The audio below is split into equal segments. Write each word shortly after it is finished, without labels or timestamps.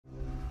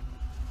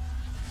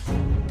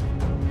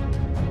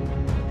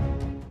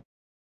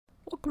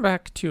Welcome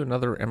back to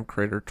another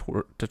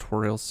MCreator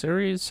tutorial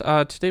series.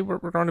 Today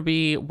what we're going to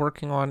be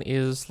working on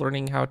is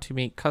learning how to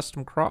make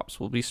custom crops.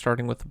 We'll be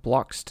starting with the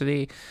blocks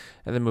today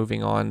and then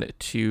moving on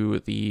to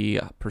the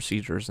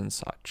procedures and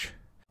such.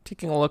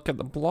 Taking a look at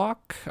the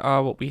block,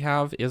 what we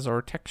have is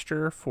our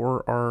texture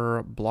for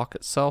our block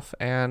itself,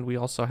 and we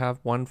also have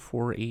one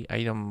for a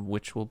item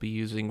which we'll be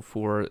using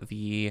for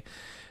the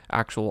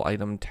actual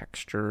item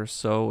texture,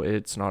 so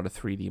it's not a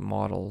 3D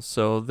model.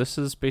 So this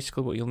is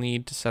basically what you'll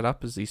need to set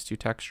up is these two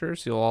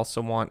textures. You'll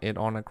also want it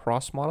on a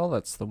cross model.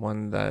 That's the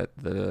one that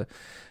the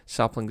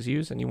saplings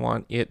use, and you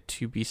want it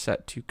to be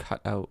set to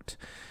cut out.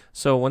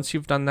 So once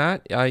you've done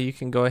that, you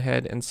can go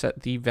ahead and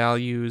set the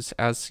values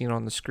as seen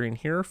on the screen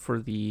here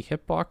for the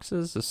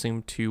hitboxes. They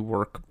seem to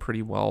work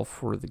pretty well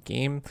for the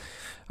game.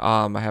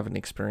 I haven't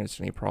experienced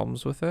any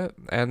problems with it.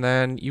 And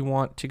then you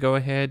want to go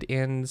ahead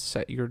and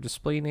set your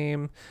display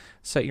name,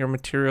 set your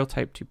material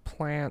type to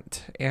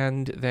plant,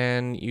 and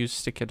then you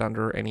stick it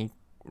under any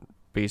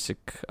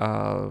basic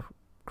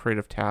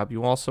creative tab.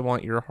 You also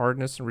want your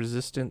hardness and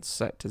resistance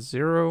set to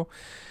 0.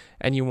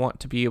 And you want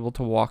to be able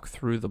to walk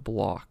through the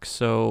block.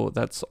 So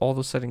that's all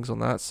the settings on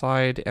that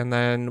side. And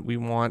then we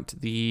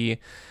want the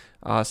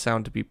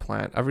sound to be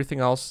plant. Everything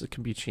else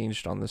can be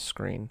changed on this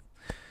screen.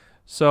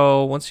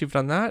 So once you've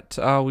done that,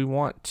 we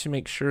want to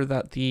make sure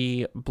that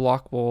the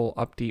block will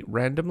update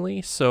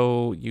randomly.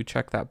 So you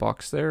check that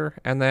box there.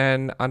 And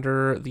then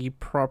under the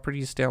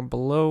properties down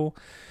below,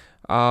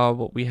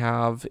 what we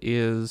have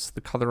is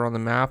the color on the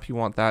map. You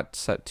want that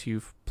set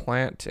to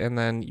plant. And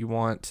then you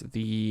want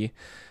the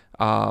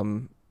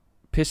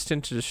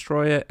piston to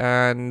destroy it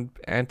and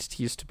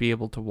entities to be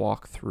able to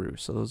walk through.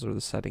 So those are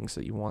the settings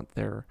that you want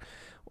there.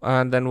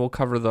 And then we'll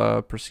cover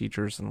the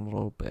procedures in a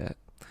little bit.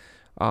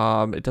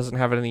 It doesn't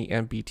have any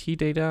MBT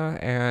data,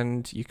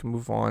 and you can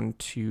move on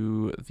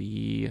to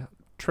the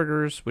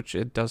triggers, which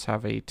it does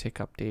have a tick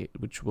update,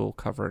 which we'll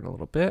cover in a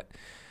little bit.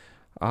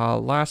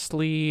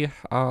 Lastly,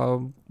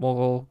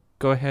 we'll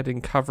go ahead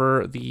and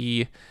cover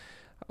the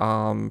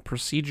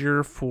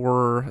procedure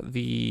for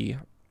the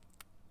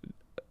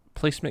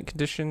placement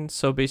condition.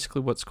 So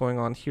basically what's going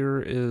on here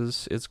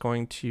is it's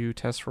going to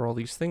test for all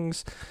these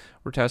things.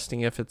 We're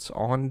testing if it's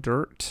on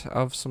dirt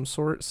of some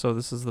sort. So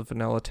this is the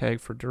vanilla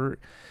tag for dirt.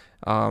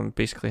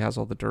 Basically has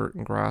all the dirt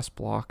and grass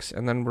blocks.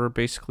 And then we're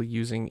basically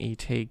using a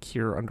tag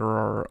here under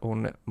our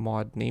own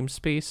mod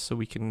namespace so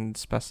we can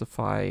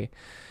specify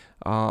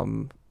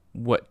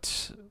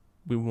what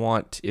we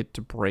want it to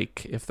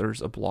break if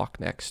there's a block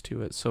next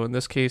to it. So in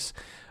this case,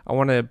 I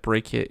want to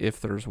break it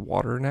if there's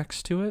water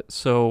next to it.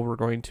 So we're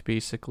going to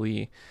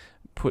basically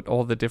put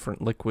all the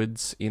different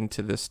liquids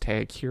into this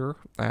tag here.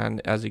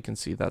 And as you can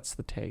see, that's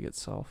the tag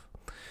itself.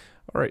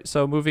 All right,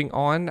 so moving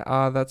on,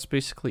 that's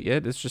basically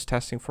it. It's just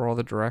testing for all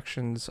the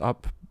directions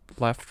up,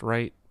 left,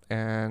 right,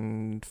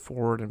 and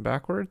forward and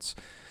backwards.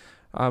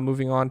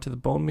 Moving on to the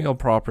bone meal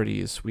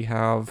properties, we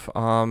have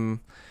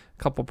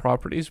couple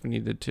properties we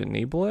needed to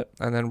enable it,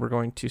 and then we're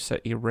going to set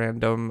a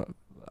random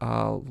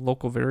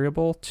local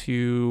variable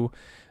to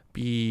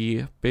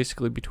be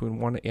basically between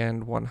 1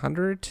 and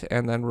 100,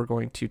 and then we're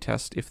going to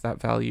test if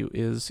that value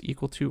is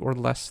equal to or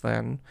less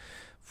than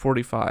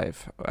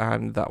 45,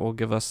 and that will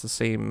give us the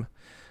same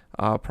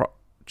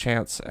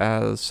chance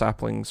as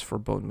saplings for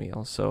bone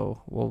meal.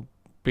 So we'll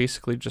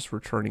basically just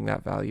returning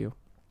that value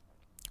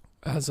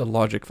as a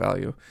logic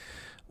value.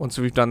 Once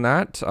we've done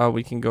that,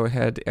 we can go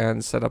ahead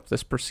and set up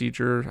this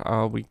procedure.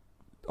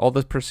 All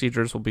the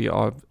procedures will be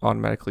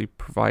automatically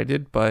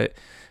provided, but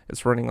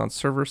it's running on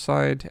server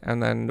side,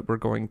 and then we're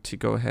going to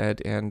go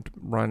ahead and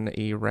run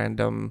a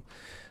random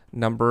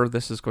number.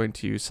 This is going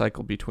to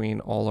cycle between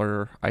all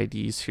our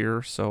IDs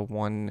here, so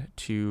 1,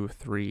 2,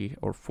 3,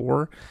 or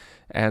 4,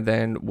 and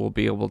then we'll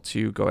be able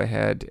to go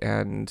ahead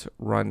and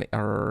run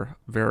our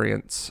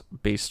variants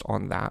based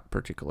on that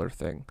particular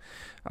thing.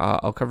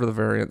 I'll cover the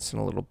variants in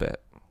a little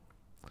bit.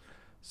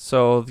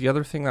 So the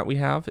other thing that we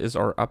have is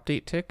our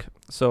update tick.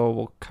 So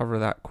we'll cover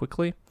that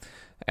quickly.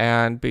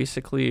 And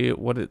basically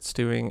what it's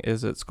doing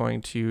is it's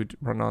going to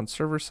run on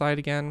server side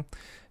again.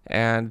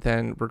 And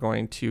then we're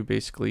going to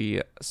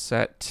basically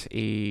set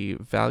a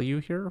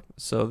value here.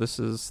 So this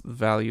is the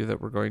value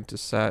that we're going to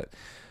set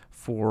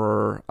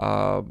for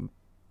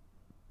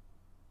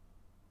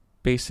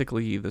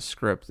basically the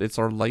script. It's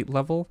our light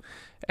level.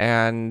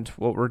 And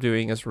what we're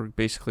doing is we're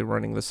basically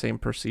running the same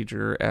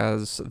procedure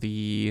as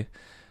the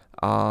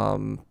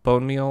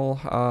bone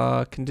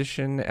meal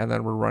condition, and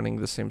then we're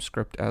running the same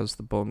script as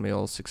the bone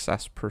meal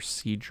success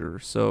procedure.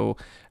 So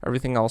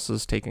everything else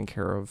is taken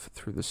care of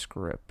through the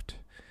script.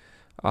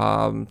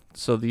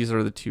 So these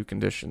are the two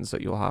conditions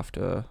that you'll have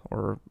to,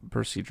 or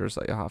procedures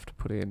that you'll have to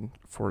put in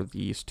for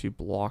these two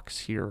blocks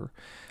here.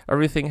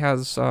 Everything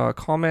has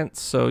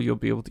comments, so you'll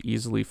be able to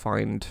easily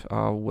find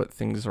what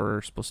things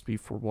are supposed to be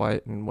for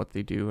what and what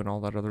they do and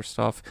all that other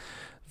stuff.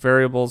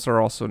 Variables are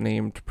also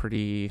named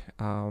pretty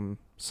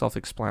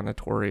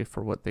self-explanatory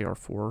for what they are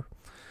for.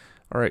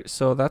 All right,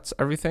 so that's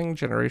everything.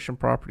 Generation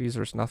properties,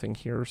 there's nothing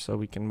here, so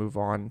we can move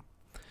on.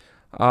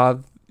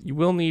 You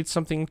will need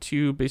something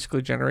to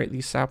basically generate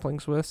these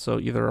saplings with, so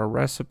either a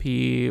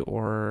recipe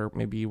or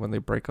maybe when they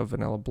break a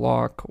vanilla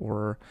block,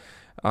 or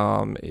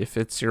if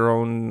it's your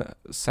own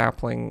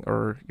sapling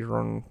or your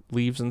own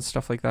leaves and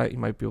stuff like that, you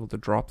might be able to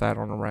drop that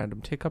on a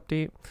random tick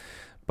update.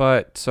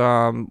 But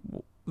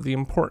the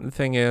important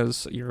thing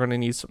is you're going to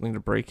need something to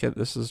break it.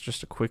 This is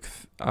just a quick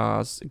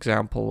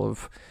example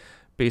of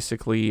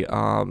basically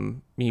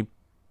me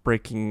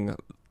breaking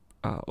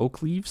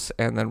oak leaves,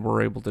 and then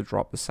we're able to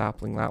drop the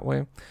sapling that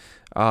way.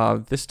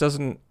 This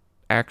doesn't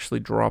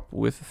actually drop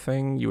with a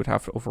thing. You would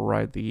have to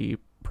override the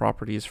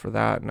properties for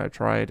that, and I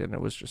tried and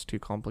it was just too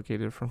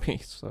complicated for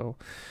me, so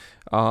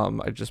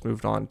I just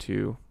moved on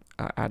to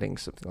adding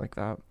something like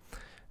that.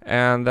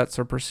 And that's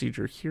our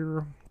procedure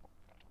here.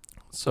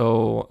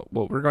 So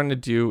what we're going to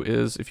do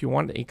is, if you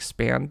want to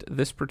expand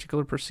this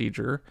particular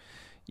procedure,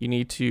 you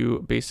need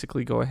to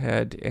basically go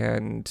ahead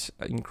and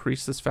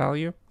increase this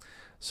value.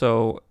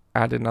 So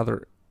add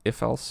another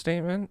if-else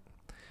statement,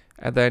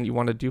 and then you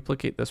want to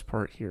duplicate this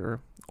part here,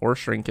 or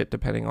shrink it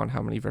depending on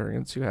how many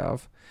variants you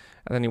have.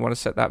 And then you want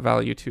to set that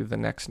value to the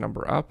next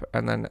number up,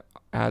 and then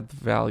add the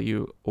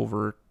value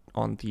over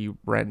on the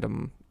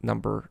random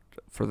number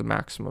for the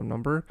maximum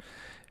number.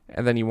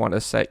 And then you want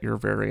to set your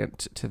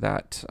variant to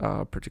that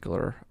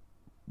particular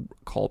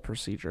call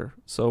procedure.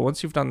 So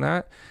once you've done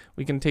that,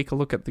 we can take a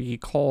look at the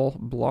call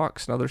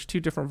blocks. Now there's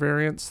two different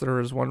variants. There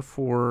is one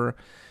for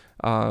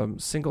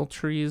single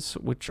trees,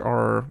 which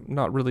are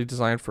not really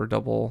designed for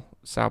double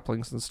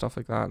saplings and stuff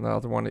like that, and the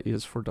other one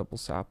is for double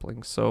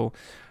saplings. So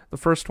the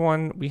first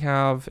one we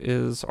have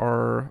is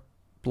our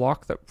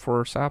block that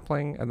for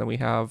sapling, and then we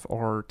have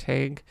our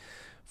tag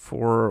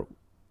for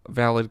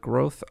valid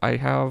growth. I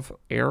have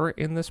error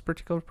in this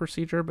particular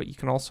procedure, but you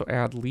can also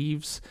add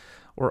leaves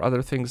or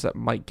other things that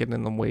might get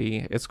in the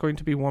way. It's going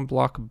to be one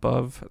block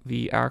above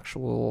the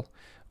actual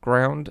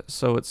ground,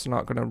 so it's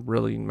not going to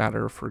really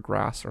matter for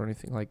grass or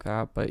anything like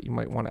that, but you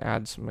might want to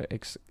add some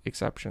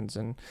exceptions.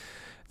 And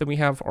then we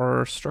have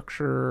our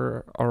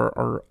structure,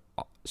 our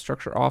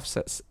structure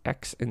offsets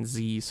X and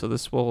Z. So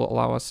this will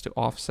allow us to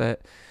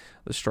offset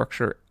the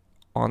structure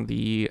on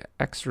the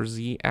X or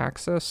Z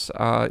axis.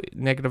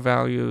 Negative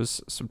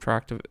values,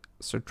 subtract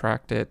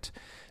it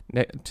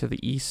to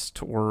the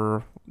east,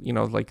 or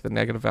like the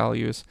negative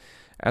values.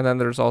 And then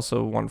there's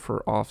also one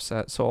for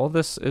offset. So all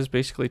this is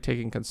basically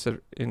taking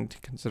into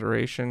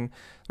consideration.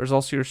 There's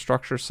also your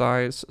structure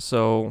size.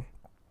 So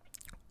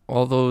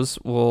all those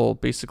will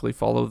basically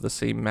follow the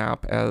same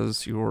map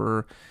as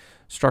your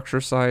structure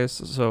size.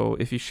 So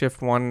if you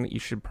shift one, you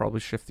should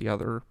probably shift the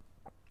other.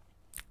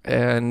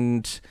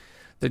 And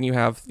then you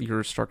have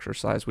your structure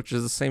size, which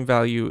is the same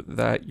value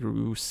that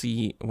you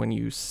see when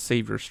you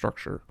save your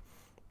structure.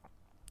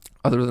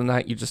 Other than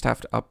that, you just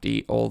have to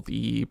update all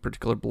the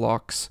particular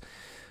blocks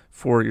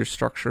for your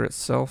structure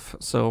itself.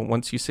 So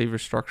once you save your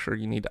structure,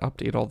 you need to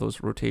update all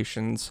those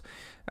rotations,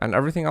 and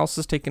everything else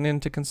is taken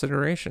into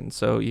consideration.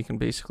 So you can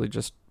basically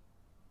just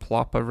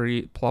plop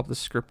the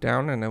script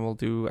down, and it will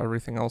do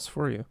everything else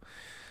for you.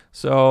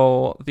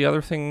 So the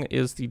other thing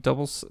is the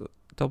double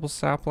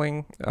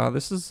sapling.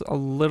 This is a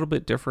little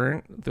bit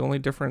different. The only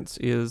difference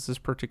is this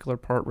particular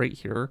part right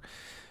here.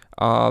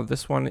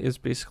 This one is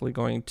basically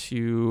going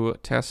to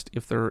test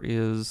if there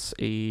is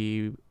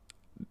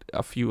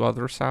a few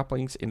other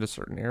saplings in a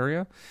certain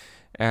area,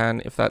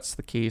 and if that's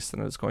the case,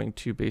 then it's going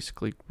to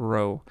basically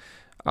grow.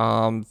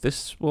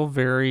 This will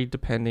vary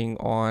depending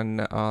on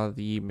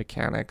the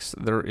mechanics.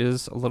 There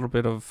is a little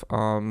bit of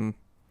a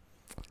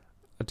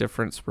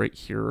difference right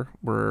here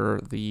where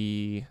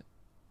the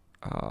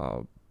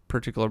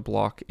particular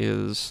block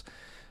is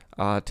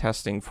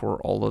testing for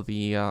all of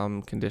the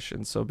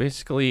conditions. So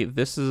basically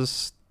this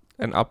is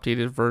an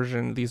updated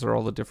version. These are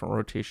all the different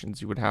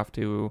rotations you would have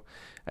to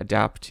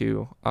adapt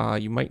to.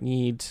 You might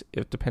need,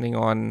 depending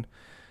on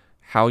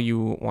how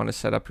you want to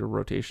set up your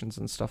rotations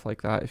and stuff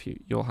like that,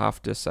 you'll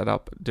have to set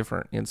up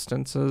different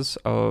instances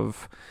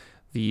of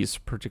these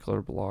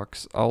particular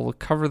blocks. I'll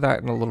cover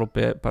that in a little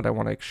bit, but I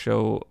want to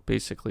show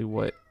basically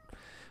what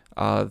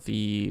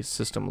the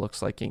system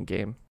looks like in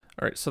game.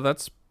 All right, so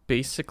that's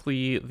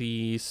basically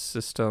the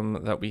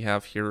system that we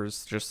have here,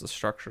 is just the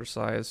structure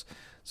size.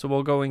 So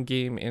we'll go in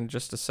game in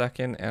just a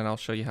second, and I'll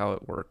show you how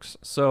it works.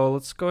 So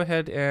let's go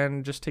ahead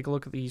and just take a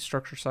look at the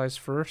structure size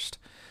first.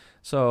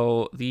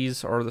 So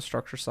these are the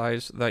structure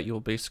size that you'll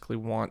basically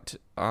want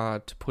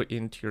to put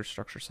into your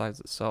structure size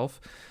itself.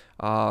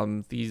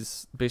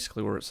 These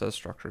basically where it says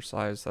structure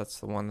size, that's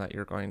the one that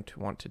you're going to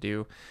want to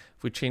do.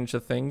 If we change the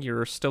thing,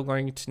 you're still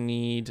going to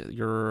need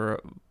your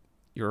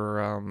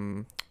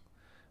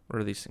what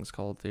are these things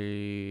called?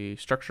 The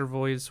structure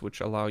voids,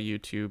 which allow you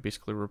to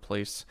basically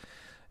replace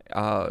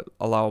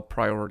allow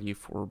priority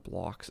for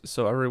blocks.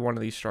 So every one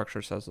of these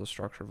structures has those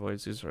structure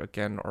voids. These are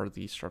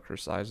the structure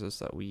sizes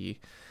that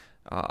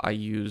I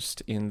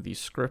used in the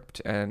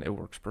script, and it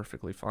works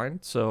perfectly fine.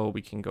 So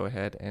we can go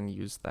ahead and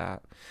use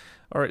that.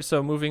 All right,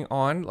 so moving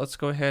on, let's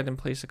go ahead and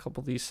place a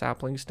couple of these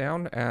saplings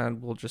down,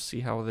 and we'll just see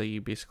how they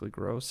basically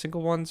grow.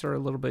 Single ones are a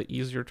little bit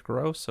easier to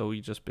grow, so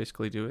we just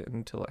basically do it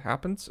until it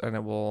happens, and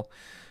it will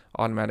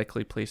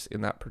automatically place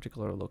in that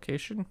particular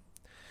location.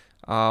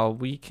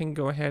 We can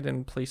go ahead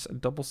and place a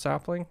double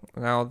sapling.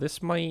 Now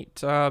this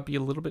might be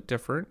a little bit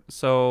different.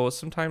 So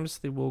sometimes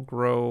they will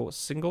grow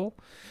single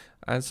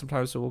and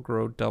sometimes it will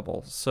grow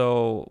double.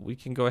 So we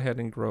can go ahead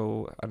and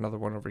grow another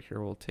one over here.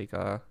 We'll take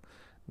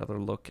another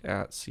look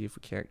at, see if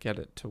we can't get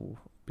it to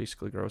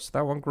basically grow. So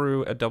that one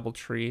grew a double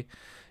tree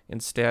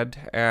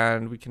instead,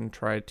 and we can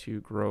try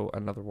to grow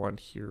another one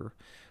here.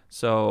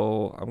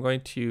 So I'm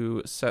going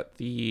to set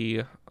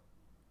the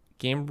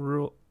game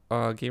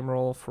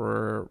role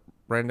for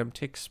random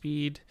tick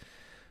speed,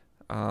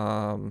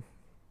 not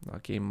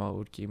game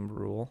mode, game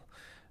rule,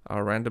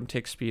 random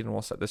tick speed, and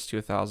we'll set this to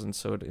 1,000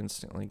 so it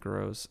instantly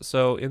grows.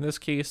 So in this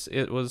case,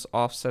 it was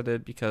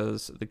offsetted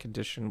because the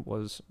condition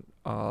was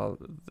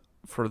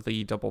for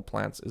the double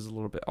plants is a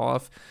little bit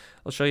off.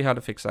 I'll show you how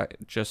to fix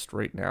that just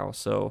right now.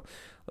 So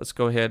let's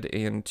go ahead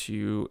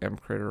into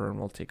MCreator and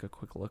we'll take a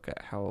quick look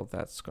at how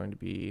that's going to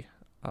be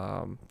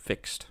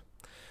fixed.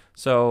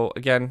 So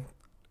again,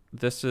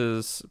 this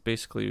is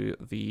basically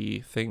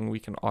the thing we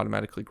can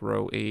automatically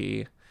grow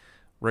a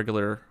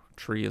regular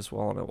tree as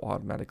well, and it will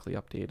automatically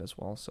update as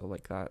well, so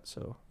like that,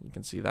 so you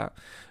can see that.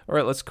 All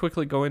right, let's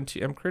quickly go into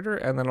MCreator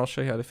and then I'll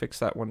show you how to fix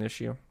that one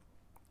issue.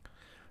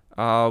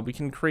 We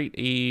can create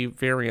a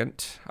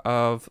variant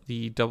of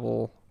the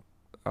double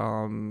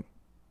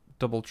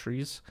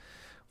trees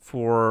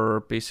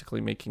for basically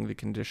making the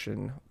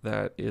condition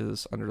that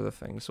is under the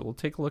thing. So we'll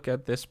take a look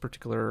at this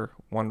particular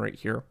one right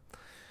here,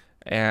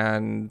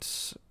 and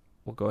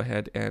we'll go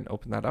ahead and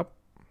open that up.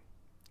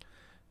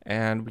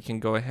 And we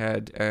can go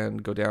ahead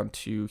and go down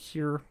to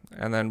here,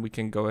 and then we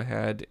can go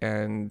ahead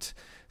and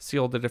see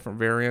all the different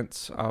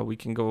variants. We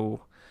can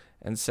go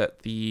and set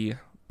the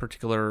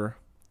particular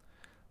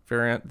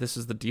variant. This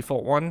is the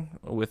default one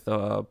with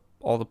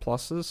all the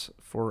pluses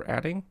for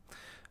adding.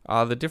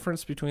 The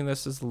difference between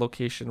this is the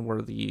location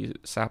where the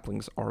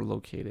saplings are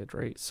located,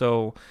 right?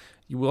 So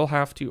you will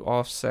have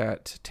to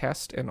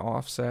test and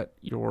offset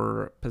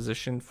your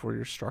position for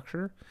your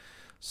structure.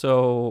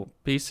 So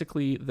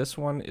basically this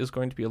one is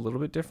going to be a little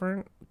bit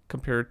different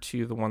compared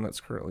to the one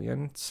that's currently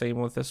in. Same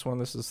with this one.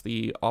 This is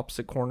the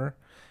opposite corner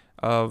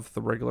of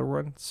the regular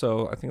one.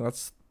 So I think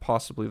that's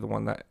possibly the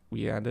one that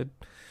we added.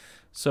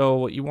 So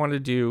what you want to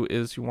do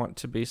is you want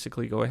to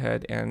basically go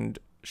ahead and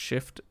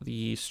shift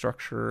the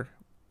structure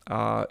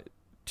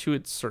to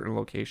its certain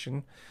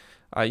location.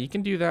 You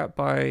can do that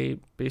by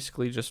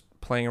basically just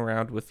playing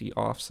around with the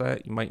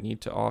offset. You might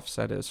need to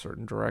offset it a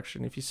certain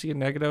direction. If you see a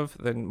negative,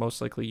 then most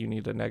likely you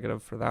need a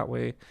negative for that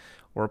way,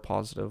 or a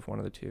positive, one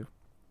of the two.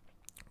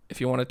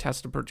 If you want to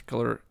test a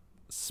particular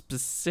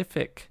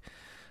specific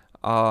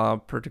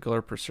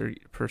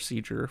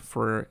procedure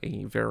for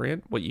a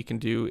variant, what you can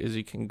do is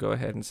you can go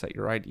ahead and set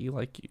your ID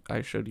like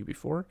I showed you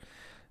before.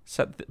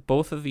 Set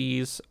both of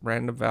these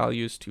random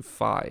values to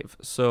 5,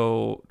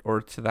 so, or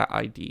to that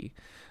ID.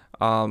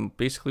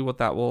 Basically what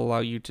that will allow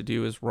you to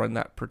do is run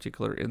that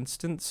particular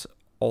instance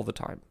all the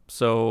time.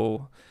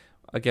 So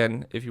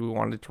again, if you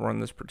wanted to run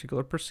this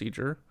particular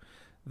procedure,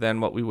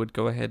 then what we would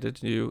go ahead and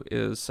do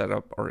is set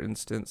up our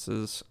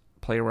instances,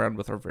 play around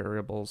with our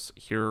variables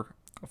here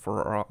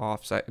for our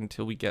offset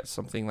until we get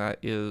something that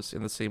is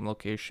in the same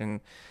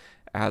location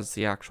as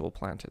the actual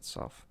plant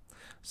itself.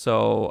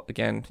 So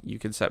again, you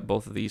can set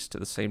both of these to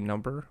the same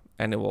number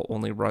and it will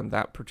only run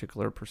that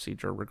particular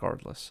procedure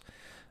regardless.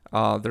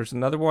 There's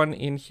another one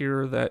in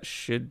here that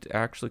should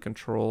actually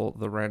control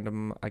the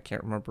random, I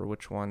can't remember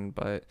which one,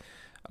 but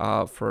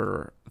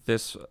for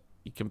this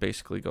you can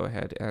basically go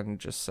ahead and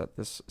just set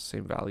this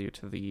same value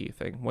to the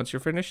thing. Once you're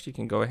finished, you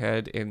can go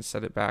ahead and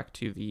set it back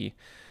to the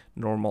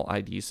normal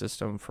ID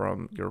system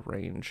from your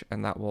range,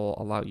 and that will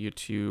allow you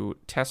to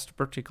test a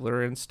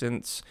particular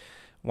instance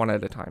one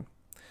at a time.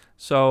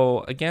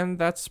 So again,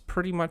 that's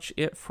pretty much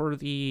it for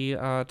the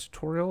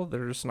tutorial.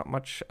 There's not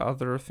much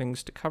other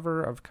things to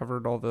cover. I've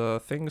covered all the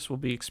things. We'll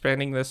be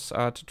expanding this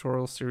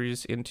tutorial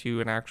series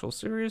into an actual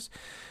series,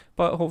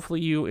 but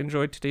hopefully you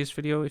enjoyed today's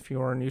video. If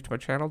you are new to my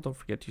channel, don't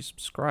forget to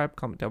subscribe,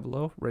 comment down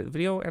below, rate the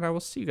video, and I will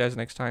see you guys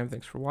next time.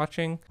 Thanks for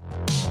watching.